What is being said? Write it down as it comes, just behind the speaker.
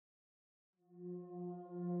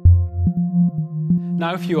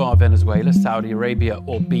Now, if you are Venezuela, Saudi Arabia,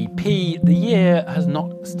 or BP, the year has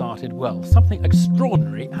not started well. Something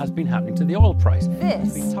extraordinary has been happening to the oil price.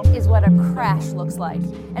 This is what a crash looks like.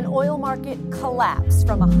 An oil market collapse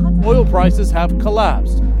from 100... Oil prices have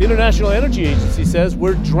collapsed. The International Energy Agency says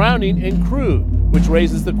we're drowning in crude, which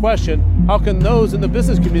raises the question, how can those in the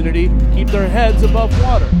business community keep their heads above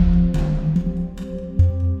water?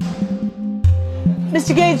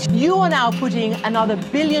 Mr. Gates, you are now putting another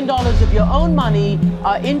 $1 billion of your own money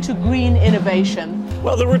into green innovation.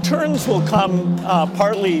 Well, the returns will come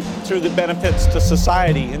partly through the benefits to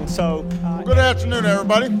society, and so... Good afternoon,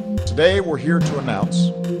 everybody. Today, we're here to announce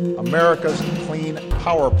America's Clean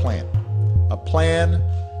Power Plan, a plan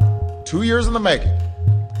 2 years in the making,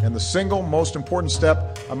 and the single most important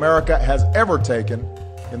step America has ever taken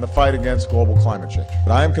in the fight against global climate change.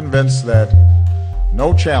 But I am convinced that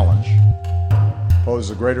no challenge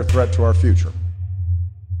poses a greater threat to our future.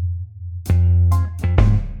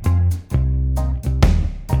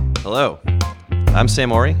 Hello, I'm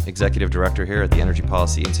Sam Ori, Executive Director here at the Energy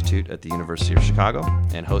Policy Institute at the University of Chicago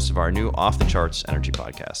and host of our new Off the Charts Energy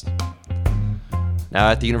podcast. Now,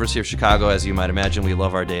 at the University of Chicago, as you might imagine, we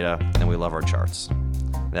love our data and we love our charts.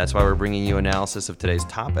 And that's why we're bringing you analysis of today's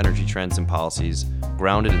top energy trends and policies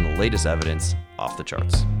grounded in the latest evidence off the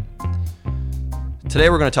charts.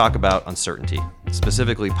 Today we're going to talk about uncertainty,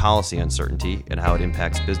 specifically policy uncertainty and how it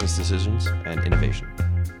impacts business decisions and innovation.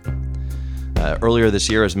 Earlier this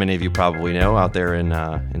year, as many of you probably know, out there in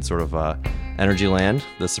energy land,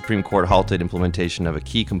 the Supreme Court halted implementation of a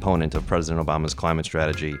key component of President Obama's climate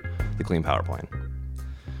strategy, the Clean Power Plan.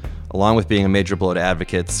 Along with being a major blow to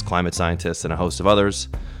advocates, climate scientists, and a host of others,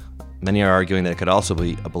 many are arguing that it could also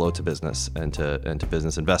be a blow to business and to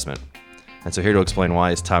business investment. And so here to explain why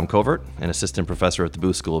is Tom Covert, an assistant professor at the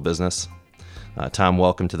Booth School of Business. Tom,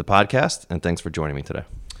 welcome to the podcast, and thanks for joining me today.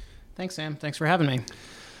 Thanks, Sam. Thanks for having me.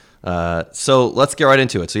 So let's get right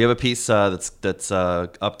into it. So you have a piece that's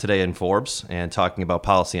up today in Forbes and talking about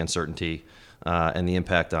policy uncertainty and the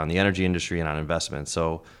impact on the energy industry and on investment.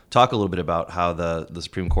 So talk a little bit about how the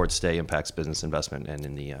Supreme Court stay impacts business investment and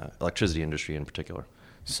in the electricity industry in particular.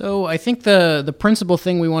 So I think the principal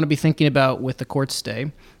thing we want to be thinking about with the court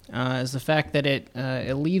stay is the fact that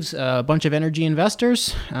it leaves a bunch of energy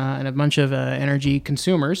investors and a bunch of energy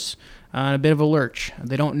consumers in a bit of a lurch.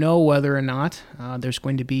 They don't know whether or not there's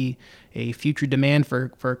going to be a future demand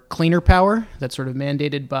for cleaner power that's sort of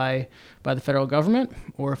mandated by the federal government,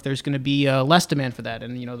 or if there's going to be less demand for that.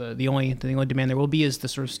 And the only demand there will be is the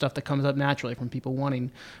sort of stuff that comes up naturally from people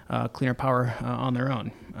wanting cleaner power on their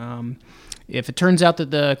own. If it turns out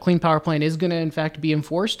that the Clean Power Plan is going to, in fact, be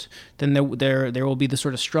enforced, then there will be the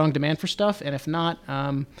sort of strong demand for stuff. And if not,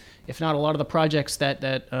 a lot of the projects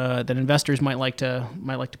that investors might like to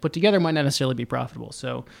put together might not necessarily be profitable.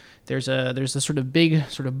 So there's a sort of big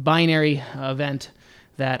sort of binary event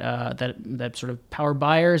that sort of power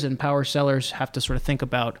buyers and power sellers have to sort of think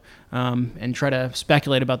about and try to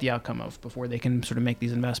speculate about the outcome of before they can sort of make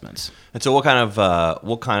these investments. And so what kind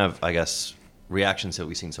of I guess reactions have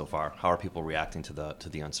we seen so far? How are people reacting to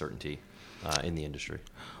the uncertainty in the industry?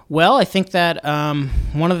 Well, I think that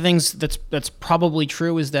one of the things that's probably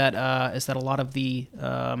true is that a lot of the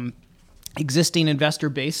existing investor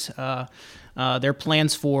base, their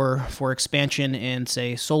plans for expansion in,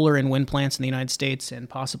 say, solar and wind plants in the United States and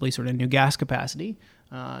possibly sort of new gas capacity,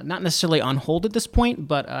 not necessarily on hold at this point,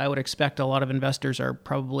 but I would expect a lot of investors are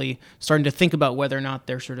probably starting to think about whether or not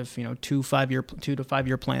their sort of 2 to 5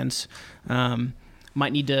 year plans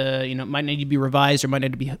might need to be revised or might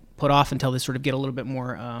need to be put off until they sort of get a little bit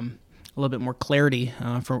more clarity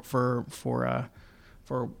for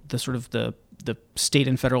the sort of the state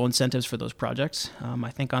and federal incentives for those projects. I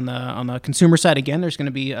think on the consumer side, again, there's going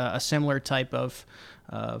to be a similar type of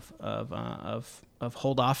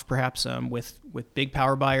hold off, perhaps with big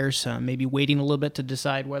power buyers, maybe waiting a little bit to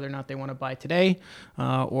decide whether or not they want to buy today,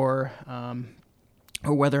 or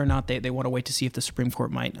whether or not they want to wait to see if the Supreme Court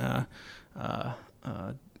might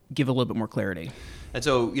give a little bit more clarity. And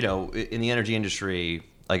so, in the energy industry,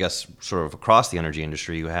 I guess sort of across the energy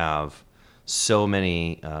industry, you have so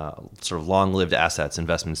many sort of long-lived assets.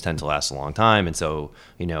 Investments tend to last a long time, and so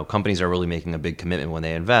companies are really making a big commitment when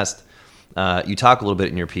they invest. You talk a little bit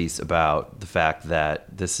in your piece about the fact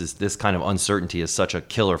that this kind of uncertainty is such a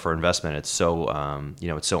killer for investment. It's so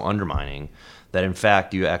it's so undermining that in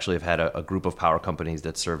fact you actually have had a group of power companies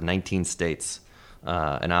that serve 19 states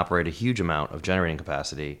and operate a huge amount of generating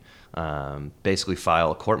capacity, basically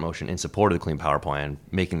file a court motion in support of the Clean Power Plan,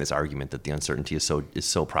 making this argument that the uncertainty is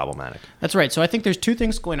so problematic. That's right. So I think there's two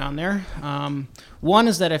things going on there. One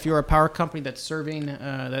is that if you're a power company that's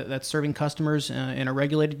serving customers in a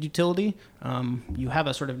regulated utility, you have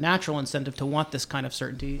a sort of natural incentive to want this kind of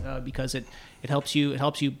certainty because it helps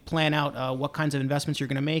you plan out what kinds of investments you're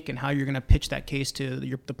going to make and how you're going to pitch that case to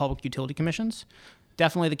the public utility commissions.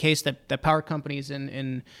 Definitely the case that power companies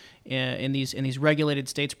in these regulated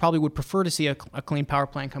states probably would prefer to see a clean power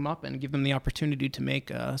plan come up and give them the opportunity to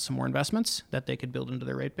make some more investments that they could build into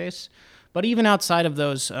their rate base. But even outside of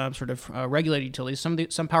those regulated utilities,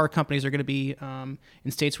 some power companies are going to be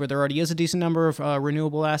in states where there already is a decent number of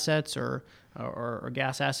renewable assets or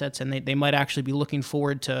gas assets, and they might actually be looking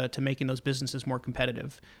forward to making those businesses more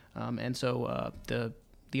competitive. And so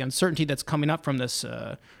the uncertainty that's coming up from this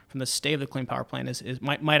stay of the Clean Power Plan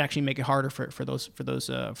might actually make it harder for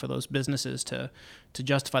those businesses to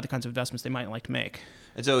justify the kinds of investments they might like to make.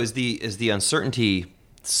 And so is the uncertainty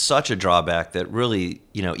such a drawback that really,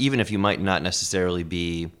 even if you might not necessarily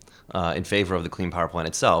be in favor of the Clean Power Plan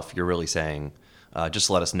itself, you're really saying,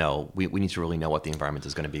 just let us know. We need to really know what the environment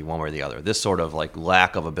is going to be one way or the other. This sort of like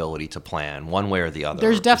lack of ability to plan one way or the other.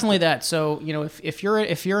 There's definitely that. So if you're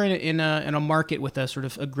in a market with a sort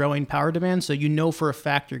of a growing power demand, so for a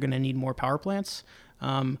fact you're going to need more power plants.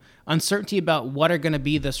 Uncertainty about what are going to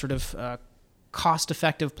be the sort of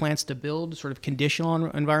cost-effective plants to build, sort of conditional on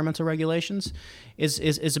environmental regulations,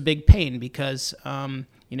 is a big pain because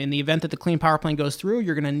in the event that the Clean Power Plan goes through,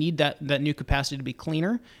 you're going to need that new capacity to be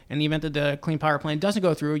cleaner. In the event that the Clean Power Plan doesn't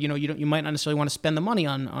go through, you might not necessarily want to spend the money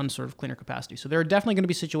on sort of cleaner capacity. So there are definitely going to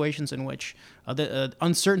be situations in which the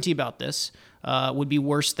uncertainty about this would be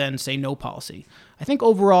worse than, say, no policy. I think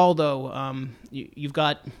overall, though, you've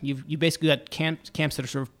basically got camps that are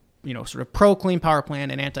sort of pro Clean Power Plan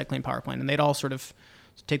and anti Clean Power Plan, and they'd all sort of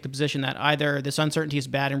take the position that either this uncertainty is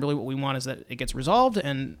bad and really what we want is that it gets resolved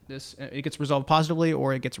and it gets resolved positively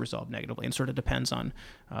or it gets resolved negatively, and sort of depends on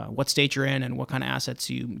what state you're in and what kind of assets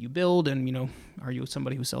you build, and are you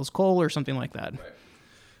somebody who sells coal or something like that. Right.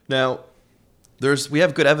 Now, we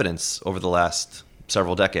have good evidence over the last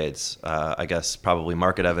several decades, I guess probably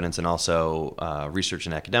market evidence and also research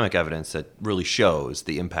and academic evidence that really shows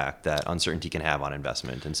the impact that uncertainty can have on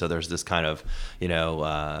investment. And so there's this kind of,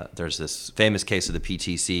 there's this famous case of the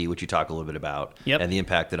PTC, which you talk a little bit about, yep, and the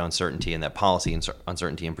impact that uncertainty and that policy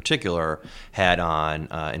uncertainty in particular had on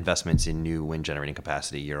investments in new wind generating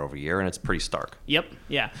capacity year over year, and it's pretty stark. Yep.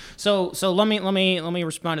 Yeah. So let me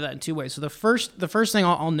respond to that in two ways. So the first thing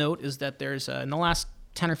I'll note is that there's in the last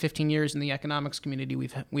 10 or 15 years in the economics community,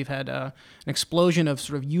 we've had an explosion of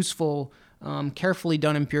sort of useful, carefully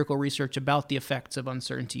done empirical research about the effects of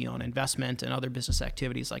uncertainty on investment and other business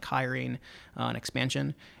activities like hiring and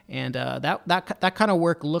expansion. And that kind of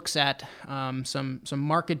work looks at some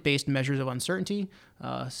market-based measures of uncertainty,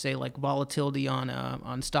 say like volatility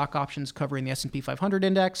on stock options covering the S&P 500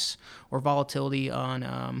 index, or volatility on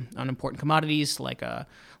important commodities like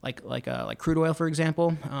crude oil, for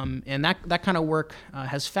example. And that kind of work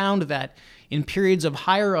has found that in periods of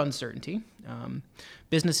higher uncertainty,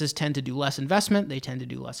 businesses tend to do less investment, they tend to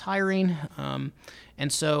do less hiring,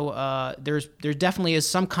 and so there definitely is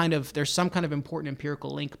some kind of important empirical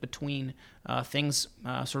link between things,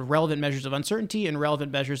 sort of relevant measures of uncertainty and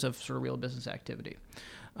relevant measures of sort of real business activity.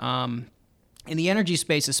 In the energy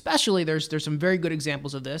space, especially, there's some very good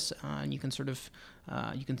examples of this, and you can sort of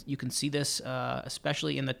you can see this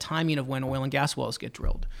especially in the timing of when oil and gas wells get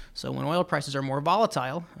drilled. So when oil prices are more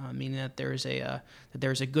volatile, meaning that there's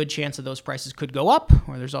a good chance that those prices could go up,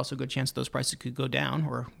 or there's also a good chance that those prices could go down,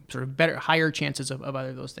 or sort of higher chances of either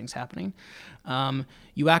of those things happening.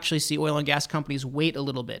 You actually see oil and gas companies wait a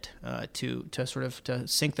little bit to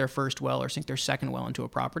sink their first well or sink their second well into a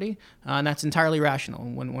property, and that's entirely rational.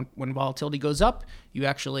 When volatility goes up, you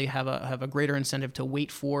actually have a greater incentive to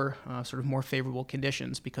wait for sort of more favorable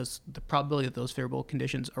conditions, because the probability that those favorable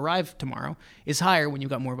conditions arrive tomorrow is higher when you've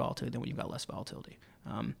got more volatility than when you've got less volatility.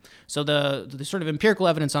 So the sort of empirical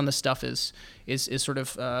evidence on this stuff is sort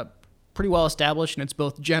of pretty well established, and it's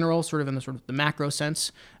both general, sort of in the sort of the macro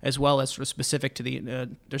sense, as well as sort of specific to the.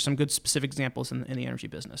 There's some good specific examples in the energy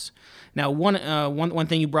business. Now, one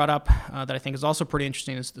thing you brought up that I think is also pretty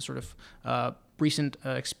interesting is the sort of recent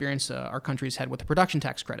experience our country's had with the production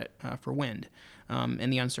tax credit for wind,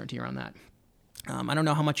 and the uncertainty around that. I don't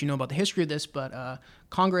know how much you know about the history of this, but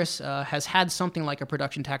Congress has had something like a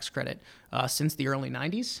production tax credit since the early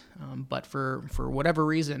 90s. But for whatever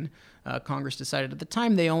reason, Congress decided at the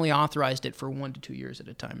time they only authorized it for 1 to 2 years at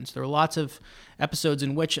a time. And so there were lots of episodes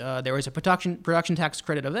in which there was a production tax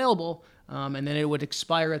credit available, and then it would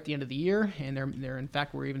expire at the end of the year. And there in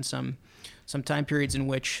fact were even some time periods in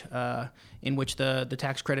which the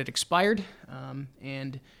tax credit expired,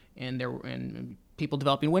 and people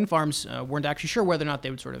developing wind farms weren't actually sure whether or not they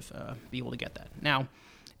would sort of be able to get that. Now,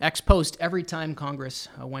 ex post, every time Congress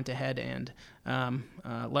went ahead and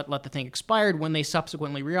let the thing expired, when they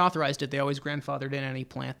subsequently reauthorized it, they always grandfathered in any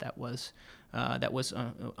plant that was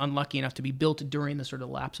unlucky enough to be built during the sort of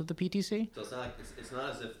lapse of the PTC. So it's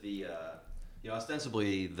not as if the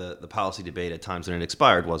ostensibly the policy debate at times when it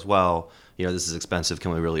expired was, well, this is expensive,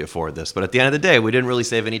 can we really afford this? But at the end of the day, we didn't really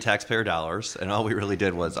save any taxpayer dollars, and all we really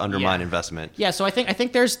did was undermine investment. Yeah, so I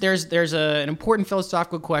think there's an important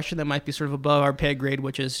philosophical question that might be sort of above our pay grade,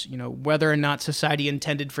 which is whether or not society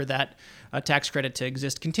intended for that tax credit to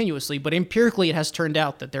exist continuously. But empirically, it has turned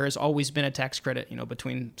out that there has always been a tax credit,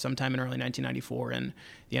 between sometime in early 1994 and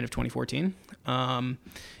the end of 2014.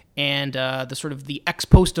 And the sort of the ex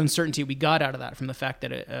post uncertainty we got out of that from the fact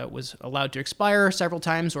that it was allowed to expire several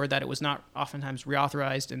times, or that it was not oftentimes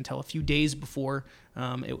reauthorized until a few days before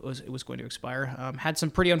it was going to expire, had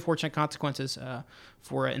some pretty unfortunate consequences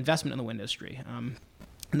for investment in the wind industry. And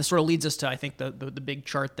this sort of leads us to, I think, the big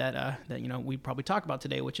chart that we probably talk about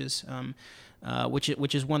today, which is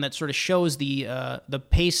one that sort of shows the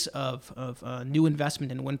pace of new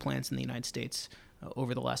investment in wind plants in the United States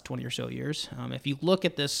over the last 20 or so years. If you look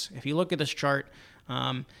at this chart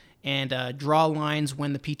and draw lines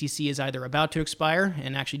when the PTC is either about to expire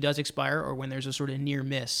and actually does expire, or when there's a sort of near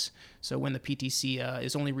miss. So when the PTC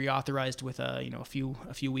is only reauthorized with a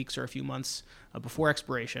few weeks or a few months before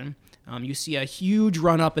expiration, you see a huge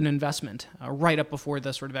run up in investment right up before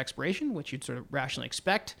the sort of expiration, which you'd sort of rationally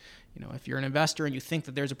expect. If you're an investor and you think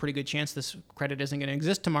that there's a pretty good chance this credit isn't going to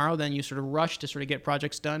exist tomorrow, then you sort of rush to sort of get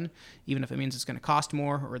projects done, even if it means it's going to cost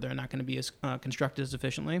more or they're not going to be as constructed as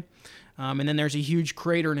efficiently. And then there's a huge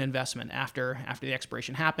crater in investment after the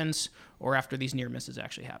expiration happens, or after these near misses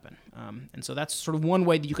actually happen. And so that's sort of one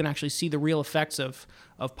way that you can actually see the real effects of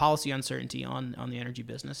policy uncertainty on the energy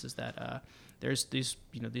business, is that there's these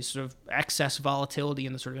sort of excess volatility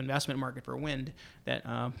in the sort of investment market for wind that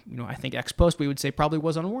I think ex post we would say probably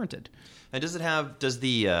was unwarranted. And does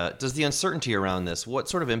the uncertainty around this, what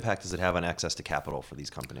sort of impact does it have on access to capital for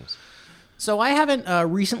these companies? So I haven't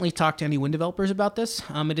recently talked to any wind developers about this.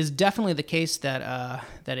 It is definitely the case that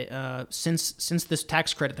since this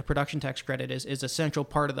tax credit, the production tax credit, is a central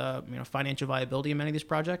part of the financial viability of many of these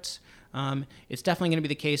projects. It's definitely going to be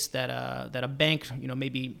the case that a bank may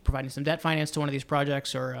be providing some debt finance to one of these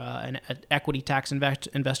projects, or an equity tax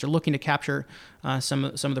investor looking to capture some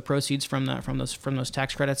of the proceeds from those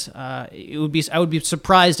tax credits. I would be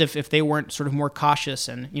surprised if they weren't sort of more cautious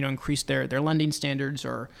and increased their lending standards,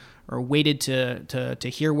 or waited to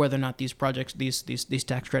hear whether or not these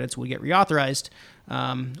tax credits would get reauthorized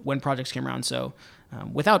when projects came around. So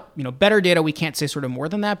without better data, we can't say sort of more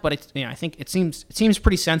than that. But I think it seems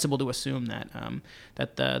pretty sensible to assume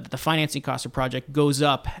that the financing cost of project goes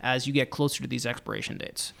up as you get closer to these expiration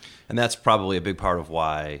dates. And that's probably a big part of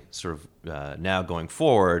why sort of now going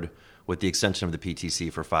forward, with the extension of the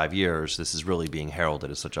PTC for 5 years, this is really being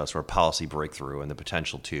heralded as such a sort of policy breakthrough and the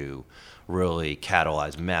potential to really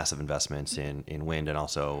catalyze massive investments in wind and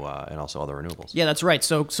also other renewables. Yeah, that's right.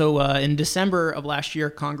 So in December of last year,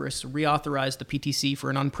 Congress reauthorized the PTC for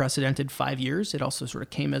an unprecedented 5 years. It also sort of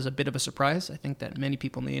came as a bit of a surprise. I think that many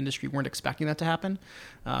people in the industry weren't expecting that to happen.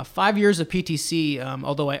 5 years of PTC,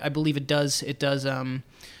 although I believe it does.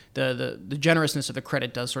 The generousness of the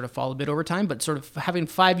credit does sort of fall a bit over time, but sort of having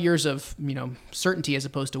 5 years of certainty as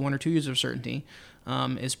opposed to 1 or 2 years of certainty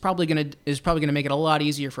is probably going to make it a lot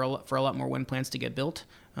easier for a lot more wind plants to get built.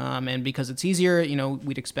 And because it's easier,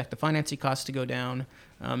 we'd expect the financing costs to go down,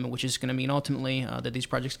 which is going to mean ultimately that these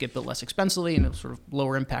projects get built less expensively and sort of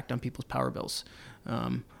lower impact on people's power bills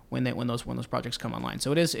when those projects come online.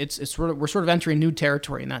 So we're sort of entering new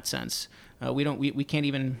territory in that sense. We can't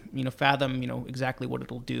even fathom exactly what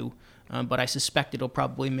it'll do, but I suspect it'll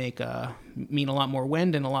probably mean a lot more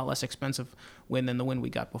wind and a lot less expensive wind than the wind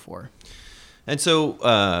we got before. And so,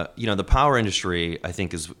 the power industry, I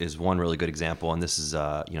think, is one really good example, and this is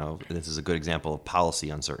a good example of policy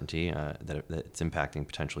uncertainty that's impacting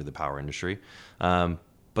potentially the power industry.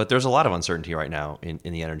 But there's a lot of uncertainty right now in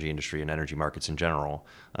the energy industry and energy markets in general.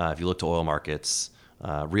 If you look to oil markets,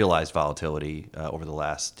 realized volatility over the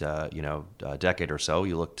last decade or so.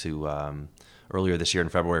 You look to earlier this year in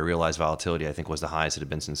February, realized volatility, I think, was the highest it had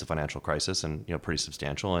been since the financial crisis, and pretty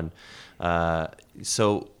substantial. And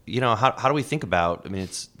so how do we think about? I mean,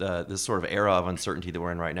 it's this sort of era of uncertainty that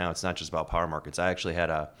we're in right now. It's not just about power markets. I actually had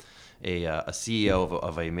a CEO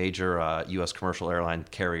of a major U.S. commercial airline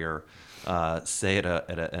carrier say at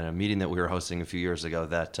a meeting that we were hosting a few years ago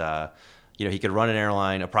that he could run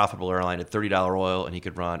a profitable airline at $30 oil, and he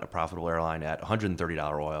could run a profitable airline at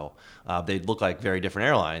 $130 oil. They'd look like very different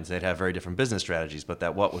airlines. They'd have very different business strategies, but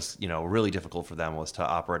that what was really difficult for them was to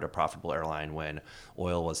operate a profitable airline when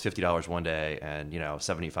oil was $50 one day and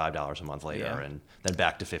 $75 a month later, and then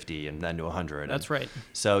back to 50 and then to 100. That's right.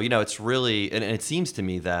 So it's really, and it seems to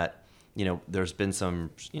me that there's been some,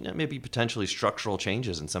 maybe potentially structural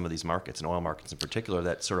changes in some of these markets, and oil markets in particular,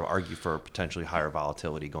 that sort of argue for potentially higher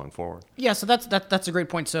volatility going forward. Yeah, so that's a great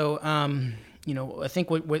point. So, I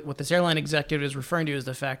think what this airline executive is referring to is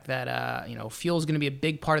the fact that, fuel is going to be a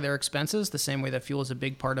big part of their expenses, the same way that fuel is a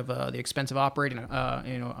big part of the expense of operating,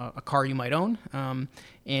 a car you might own.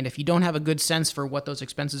 And if you don't have a good sense for what those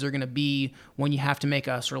expenses are going to be when you have to make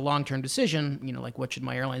a sort of long-term decision, like what should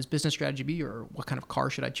my airline's business strategy be, or what kind of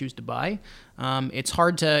car should I choose to buy, it's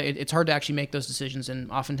hard to actually make those decisions,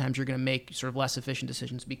 and oftentimes you're going to make sort of less efficient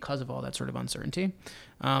decisions because of all that sort of uncertainty.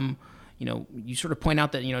 You sort of point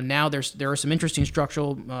out that now there are some interesting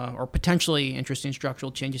structural or potentially interesting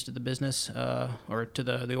structural changes to the business or to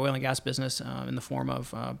the oil and gas business in the form of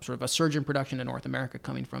sort of a surge in production in North America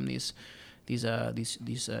coming from these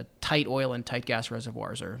tight oil and tight gas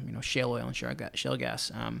reservoirs, or shale oil and shale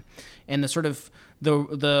gas, and the sort of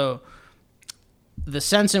the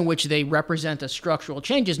sense in which they represent a structural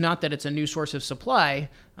change is not that it's a new source of supply.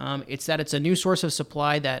 It's that it's a new source of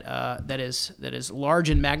supply that is large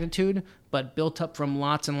in magnitude, but built up from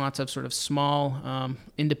lots and lots of sort of small,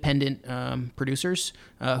 independent producers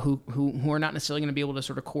who are not necessarily going to be able to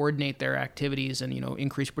sort of coordinate their activities and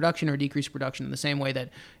increase production or decrease production in the same way that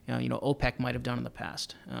OPEC might have done in the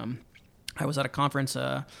past. I was at a conference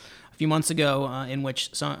a few months ago in which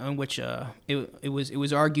it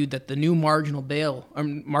was argued that the new marginal barrel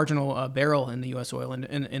in the U.S. oil and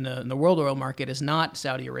in the world oil market is not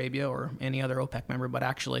Saudi Arabia or any other OPEC member, but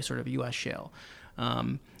actually sort of U.S. shale.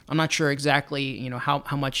 I'm not sure exactly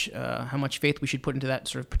how much faith we should put into that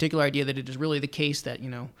sort of particular idea that it is really the case that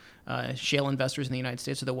shale investors in the United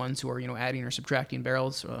States are the ones who are adding or subtracting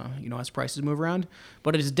barrels as prices move around.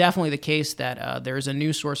 But it is definitely the case that there is a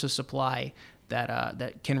new source of supply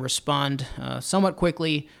that can respond somewhat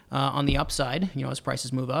quickly on the upside, as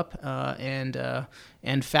prices move up,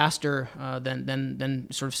 and faster than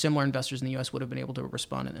sort of similar investors in the U.S. would have been able to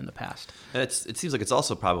respond in the past. And it seems like it's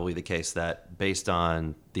also probably the case that based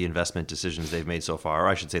on the investment decisions they've made so far, or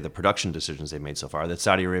I should say the production decisions they've made so far, that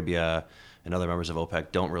Saudi Arabia and other members of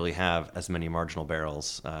OPEC don't really have as many marginal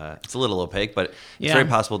barrels. It's a little opaque, but it's very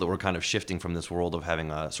possible that we're kind of shifting from this world of having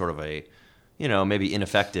a sort of a maybe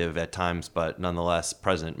ineffective at times, but nonetheless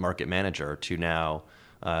present market manager to now,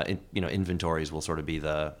 inventories will sort of be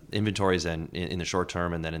the inventories, and in the short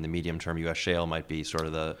term, and then in the medium term, U.S. shale might be sort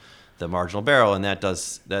of the marginal barrel, and that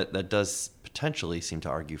does potentially seem to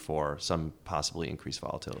argue for some possibly increased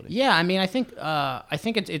volatility. Yeah, I mean, I think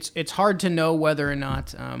it's hard to know whether or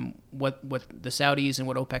not what the Saudis and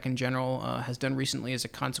what OPEC in general has done recently is a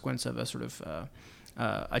consequence of a sort of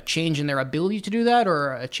a change in their ability to do that,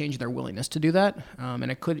 or a change in their willingness to do that.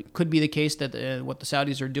 And it could be the case that what the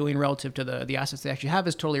Saudis are doing relative to the assets they actually have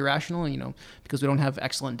is totally rational, because we don't have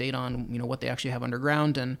excellent data on, what they actually have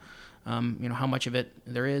underground, and, how much of it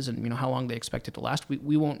there is, and, how long they expect it to last.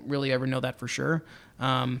 We won't really ever know that for sure.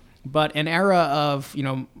 But an era of,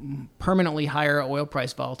 permanently higher oil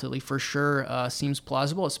price volatility for sure seems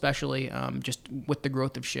plausible, especially just with the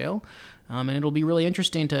growth of shale. And it'll be really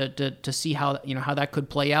interesting to see how that could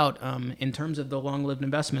play out in terms of the long-lived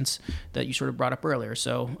investments that you sort of brought up earlier.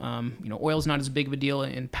 So oil is not as big of a deal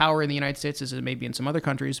in power in the United States as it may be in some other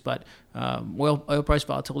countries, but oil price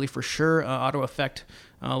volatility for sure ought to affect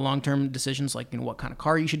long-term decisions like what kind of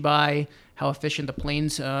car you should buy, how efficient the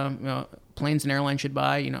planes and airlines should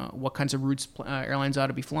buy, what kinds of routes airlines ought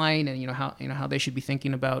to be flying, and how they should be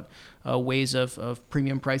thinking about ways of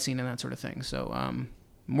premium pricing and that sort of thing. So.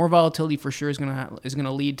 More volatility for sure is going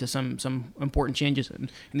to lead to some important changes in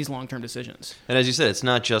these long-term decisions. And as you said, it's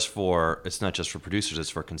not just for producers; it's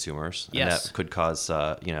for consumers. Yes. And that could cause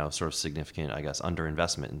sort of significant, I guess,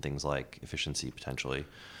 underinvestment in things like efficiency potentially.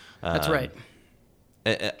 That's right.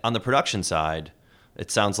 On the production side, it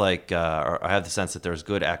sounds like, or I have the sense that there's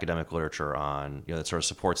good academic literature on that sort of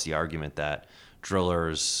supports the argument that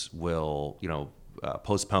drillers will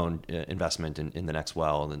postpone investment in the next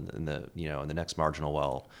well and in the next marginal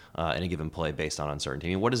well in a given play based on uncertainty. I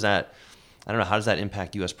mean, what does that I don't know, how does that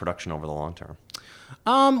impact U.S. production over the long term?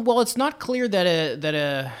 Well, it's not clear that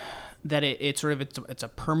it's a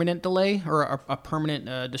permanent delay or a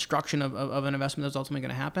permanent destruction of an investment that's ultimately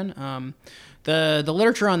going to happen. The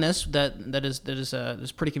literature on this that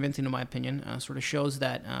is pretty convincing in my opinion. Sort of shows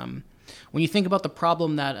that when you think about the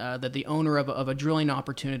problem that the owner of a drilling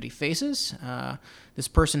opportunity faces, this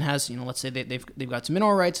person has, let's say they've got some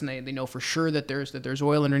mineral rights and they know for sure that there's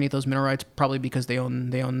oil underneath those mineral rights, probably because they own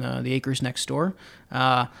the acres next door.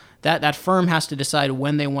 That firm has to decide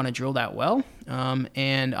when they want to drill that well,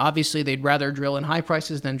 and obviously they'd rather drill in high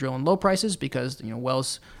prices than drill in low prices, because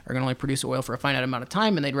wells are going to only produce oil for a finite amount of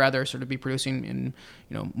time, and they'd rather sort of be producing in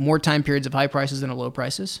more time periods of high prices than of low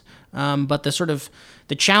prices. But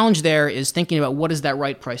the challenge there is thinking about what is that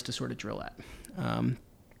right price to sort of drill at.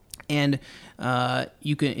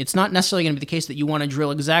 It's not necessarily going to be the case that you want to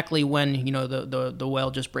drill exactly when the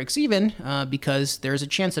well just breaks even, because there's a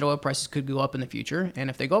chance that oil prices could go up in the future, and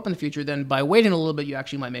if they go up in the future, then by waiting a little bit, you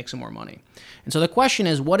actually might make some more money. And so the question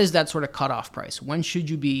is, what is that sort of cutoff price? When should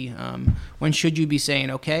you be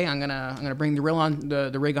saying, okay, I'm gonna bring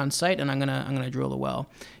the rig on site, and I'm gonna drill the well?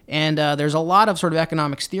 And there's a lot of sort of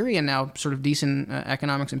economics theory and now sort of decent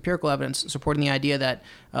economics empirical evidence supporting the idea that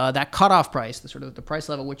that cutoff price, the price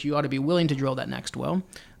level which you ought to be willing to drill that next well,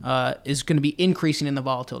 is going to be increasing in the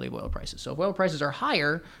volatility of oil prices. So if oil prices are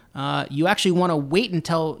higher, you actually want to wait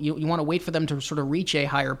until you want to wait for them to sort of reach a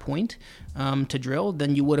higher point to drill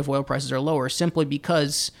than you would if oil prices are lower, simply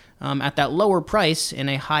because at that lower price in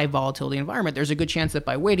a high volatility environment, there's a good chance that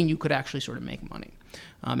by waiting you could actually sort of make money.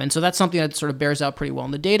 And so that's something that sort of bears out pretty well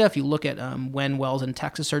in the data. If you look at when wells in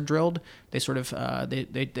Texas are drilled, they sort of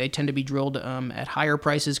they tend to be drilled at higher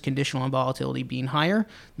prices, conditional on volatility being higher,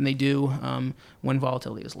 than they do when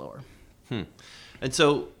volatility is lower. And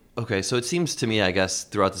so, okay, so it seems to me, I guess,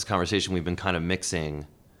 throughout this conversation, we've been kind of mixing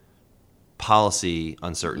policy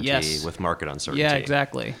uncertainty with market uncertainty. Yeah,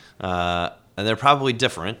 exactly. And they're probably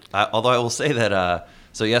different. Although I will say that.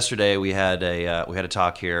 So yesterday we had a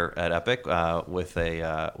talk here at Epic with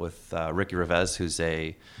Ricky Revesz, who's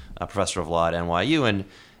a professor of law at NYU,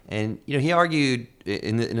 and he argued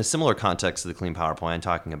in a similar context to the Clean Power Plan,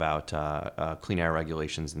 talking about clean air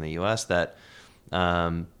regulations in the U.S. that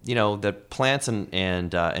that plants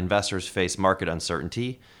and investors face market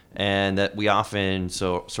uncertainty, and that we often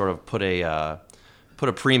sort of put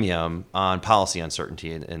a premium on policy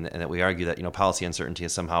uncertainty, and that we argue that policy uncertainty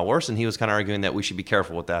is somehow worse. And he was kind of arguing that we should be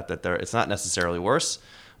careful with that it's not necessarily worse.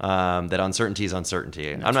 That uncertainty is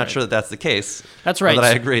uncertainty. I'm not sure that that's the case. That's right. But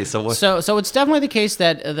I agree. So it's definitely the case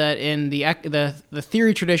that in the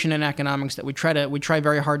theory tradition in economics that we try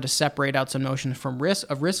very hard to separate out some notions from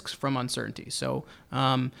risks from uncertainty. So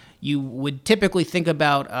you would typically think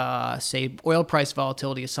about say oil price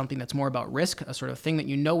volatility as something that's more about risk, a sort of thing that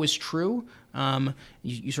is true.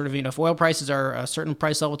 You sort of if oil prices are a certain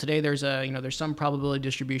price level today, there's some probability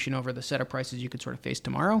distribution over the set of prices you could sort of face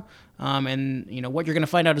tomorrow, and what you're going to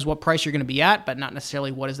find out is what price you're going to be at, but not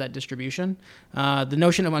necessarily what is that distribution. The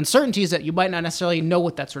notion of uncertainty is that you might not necessarily know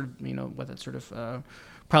what that sort of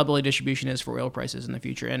probability distribution is for oil prices in the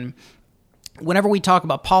future. And whenever we talk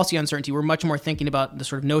about policy uncertainty, we're much more thinking about the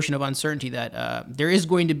sort of notion of uncertainty that there is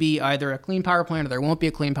going to be either a clean power plan or there won't be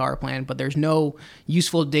a clean power plan, but there's no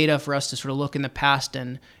useful data for us to sort of look in the past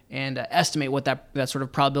and estimate what that sort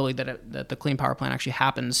of probability that the clean power plan actually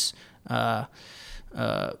happens.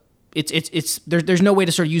 There's no way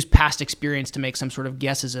to sort of use past experience to make some sort of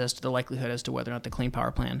guesses as to the likelihood as to whether or not the clean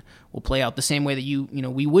power plan will play out the same way that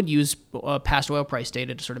we would use past oil price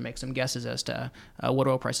data to sort of make some guesses as to what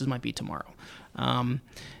oil prices might be tomorrow.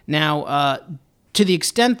 Now, to the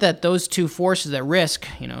extent that those two forces at risk,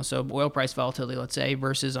 so oil price volatility, let's say,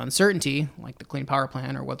 versus uncertainty, like the clean power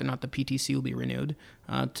plan or whether or not the PTC will be renewed,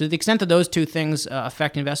 to the extent that those two things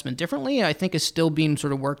affect investment differently, I think is still being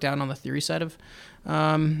sort of worked out on the theory side of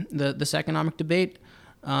this economic debate.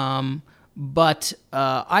 But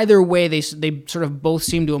either way, they sort of both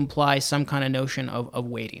seem to imply some kind of notion of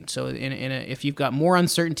waiting. So if you've got more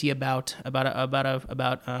uncertainty about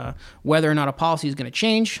whether or not a policy is going to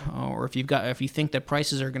change, or if you think that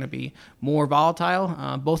prices are going to be more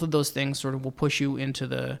volatile, both of those things sort of will push you into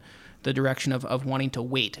the direction of wanting to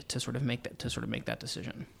wait to sort of make that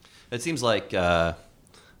decision. It seems like.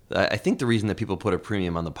 I think the reason that people put a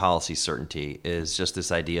premium on the policy certainty is just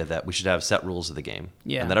this idea that we should have set rules of the game,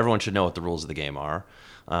 and that everyone should know what the rules of the game are,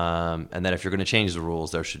 and that if you're going to change the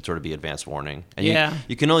rules, there should sort of be advance warning. And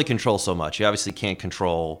you can only control so much. You obviously can't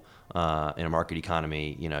control in a market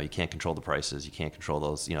economy. You can't control the prices, you can't control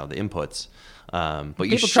those, the inputs. But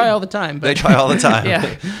people try all the time. They try all the time.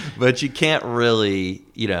 Yeah. But you can't really,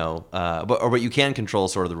 but you can control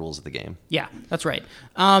sort of the rules of the game. Yeah, that's right.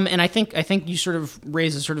 And I think you sort of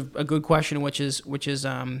raise a sort of a good question, which is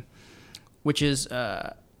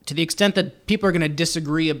to the extent that people are going to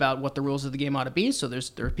disagree about what the rules of the game ought to be. So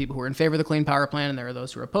there are people who are in favor of the Clean Power Plan, and there are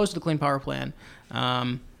those who are opposed to the Clean Power Plan.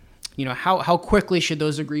 How quickly should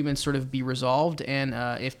those agreements sort of be resolved? And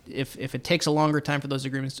if it takes a longer time for those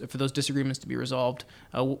disagreements to be resolved,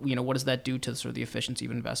 what does that do to sort of the efficiency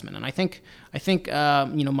of investment? And I think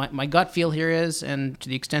my gut feel here is, and to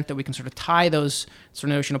the extent that we can sort of tie those sort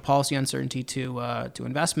of notion of policy uncertainty to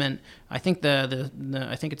investment, I think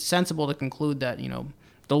I think it's sensible to conclude that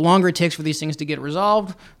the longer it takes for these things to get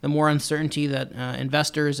resolved, the more uncertainty that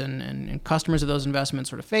investors and customers of those investments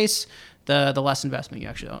sort of face, the less investment you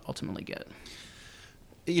actually ultimately get.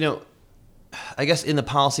 I guess in the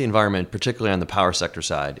policy environment, particularly on the power sector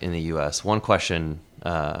side in the U.S., one question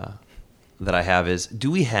that I have is,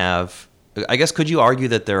 could you argue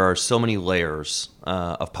that there are so many layers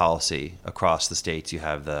of policy across the states? You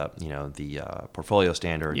have the portfolio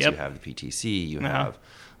standards, Yep. You have the PTC, you have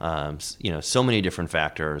so many different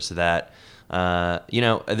factors that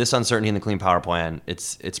this uncertainty in the Clean Power Plan,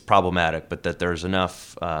 it's problematic, but that there's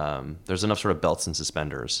enough sort of belts and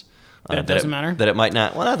suspenders That it doesn't matter? That it might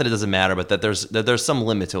not. Well, not that it doesn't matter, but that there's some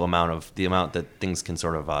limit to the amount that things can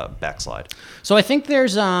sort of backslide. So I think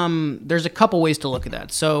there's a couple ways to look at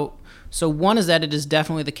that. So one is that it is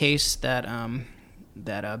definitely the case that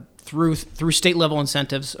through state level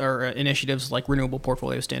incentives or initiatives like renewable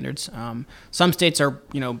portfolio standards, some states are,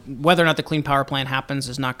 whether or not the Clean Power Plan happens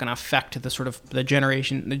is not going to affect the sort of the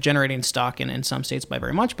generating stock in some states by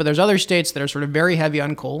very much. But there's other states that are sort of very heavy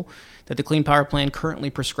on coal, that the Clean Power Plan currently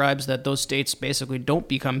prescribes that those states basically don't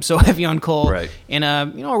become so heavy on coal in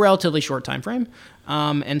a relatively short time frame.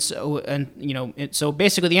 So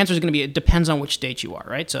basically the answer is going to be, it depends on which state you are,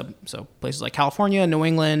 right? So places like California, New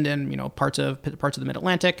England, and parts of the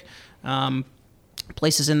Mid-Atlantic,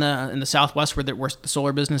 places in the Southwest where the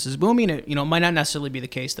solar business is booming, it might not necessarily be the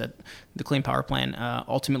case that the Clean Power Plan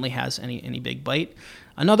ultimately has any big bite.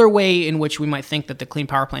 Another way in which we might think that the Clean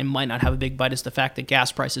Power Plan might not have a big bite is the fact that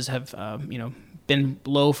gas prices have been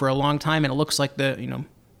low for a long time, and it looks like the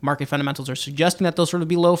market fundamentals are suggesting that they'll sort of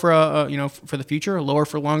be low for for the future. Lower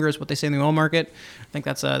for longer is what they say in the oil market. I think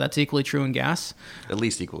that's equally true in gas. At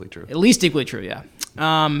least equally true. Yeah.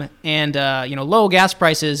 Low gas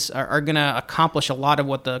prices are going to accomplish a lot of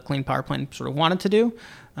what the Clean Power Plan sort of wanted to do,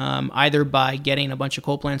 either by getting a bunch of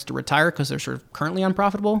coal plants to retire because they're sort of currently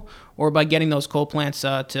unprofitable, or by getting those coal plants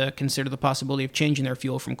to consider the possibility of changing their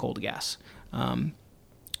fuel from coal to gas.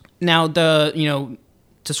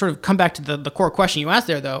 To sort of come back to the core question you asked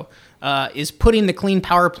there, though, is putting the Clean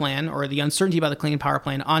Power Plan or the uncertainty about the Clean Power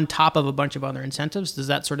Plan on top of a bunch of other incentives, does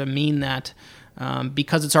that sort of mean that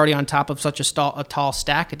because it's already on top of such a tall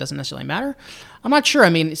stack, it doesn't necessarily matter? I'm not sure.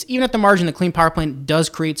 I mean, even at the margin, the Clean Power Plan does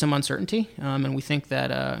create some uncertainty, and we think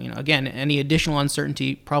that again, any additional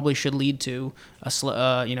uncertainty probably should lead to a sort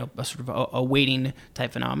of a weighting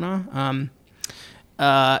type phenomena.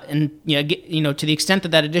 To the extent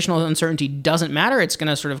that additional uncertainty doesn't matter, it's going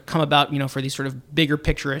to sort of come about, for these sort of bigger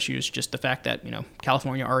picture issues. Just the fact that,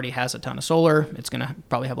 California already has a ton of solar, it's going to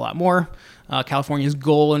probably have a lot more. California's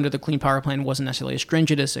goal under the Clean Power Plan wasn't necessarily as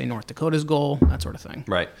stringent as, say, North Dakota's goal, that sort of thing.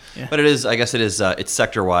 Right. Yeah. But it's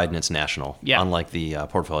sector wide and it's national. Yeah. Unlike the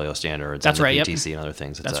portfolio standards and the right, PTC yep. and other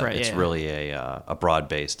things. It's really a broad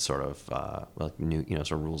based sort of new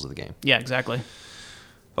sort of rules of the game. Yeah, exactly.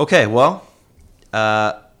 Okay, well.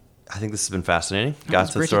 I think this has been fascinating.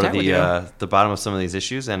 Got to sort of the bottom of some of these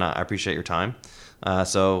issues, and I appreciate your time. I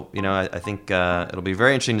think it'll be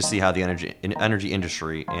very interesting to see how the energy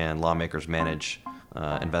industry and lawmakers manage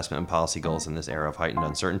investment and policy goals in this era of heightened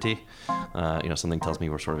uncertainty. Something tells me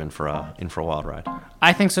we're sort of in for a wild ride.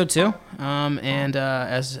 I think so too.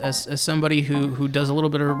 As somebody who does a little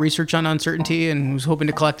bit of research on uncertainty and who's hoping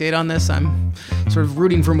to collect data on this, I'm sort of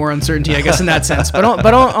rooting for more uncertainty, I guess, in that sense. But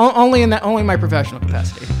only in my professional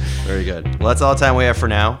capacity. Very good. Well, that's all the time we have for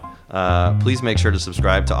now. Please make sure to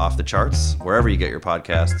subscribe to Off the Charts wherever you get your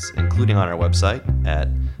podcasts, including on our website at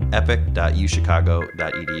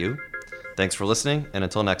epic.uchicago.edu. Thanks for listening, and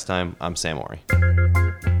until next time, I'm Sam Morey.